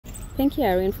Thank you,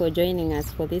 Irene, for joining us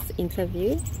for this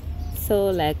interview. So,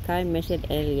 like I mentioned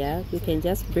earlier, you can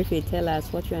just briefly tell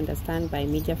us what you understand by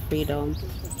media freedom,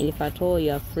 and if at all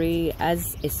you are free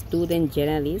as a student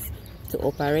journalist to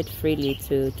operate freely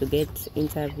to get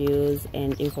interviews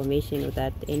and information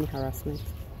without any harassment.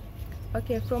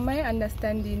 Okay, from my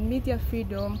understanding, media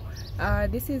freedom,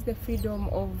 this is the freedom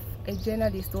of a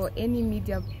journalist or any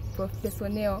media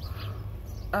personnel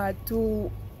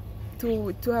to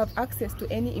have access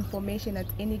to any information at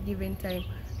any given time.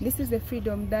 This is the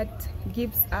freedom that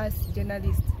gives us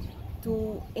journalists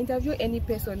to interview any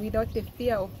person without the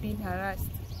fear of being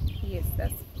harassed. Yes,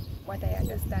 that's what I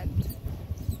understand.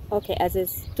 Okay, as a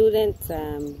student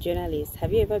journalist,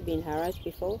 have you ever been harassed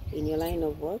before in your line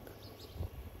of work?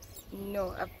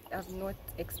 No, I've not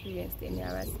experienced any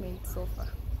harassment so far.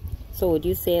 So would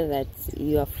you say that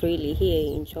you are freely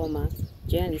here in Choma?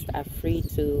 Journalists are free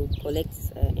to collect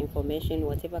information,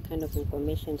 whatever kind of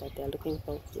information that they are looking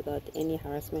for, without any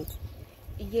harassment?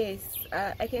 Yes,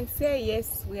 I can say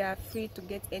yes, we are free to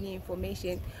get any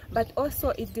information, but also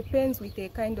it depends with the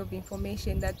kind of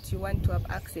information that you want to have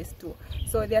access to.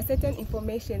 So there are certain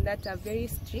information that are very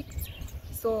strict,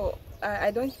 so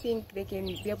I don't think they can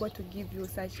be able to give you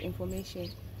such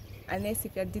information unless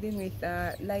if you're dealing with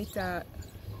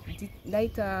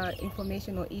lighter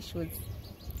information or issues.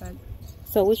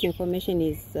 So which information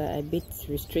is a bit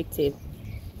restrictive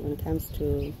when it comes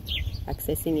to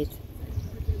accessing it?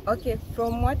 Okay,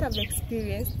 from what I've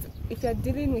experienced, if you're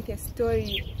dealing with a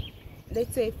story,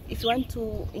 let's say if you want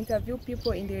to interview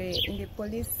people in the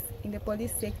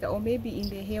police sector or maybe in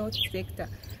the health sector,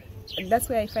 that's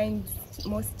where I find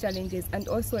most challenges, and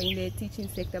also in the teaching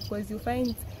sector, because you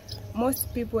find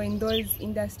most people in those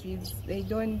industries, they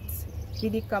don't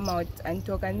really come out and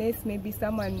talk unless maybe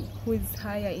someone who is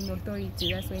higher in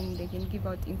authority. That's when they can give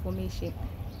out information.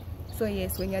 So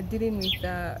yes, when you're dealing with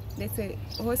let's say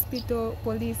hospital,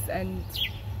 police and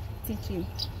teaching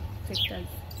sectors.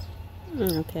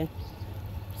 Okay.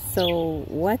 So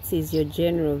what is your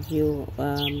general view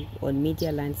on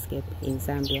media landscape in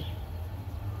Zambia?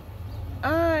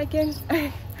 I think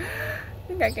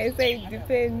I can say it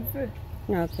depends.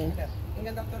 Okay.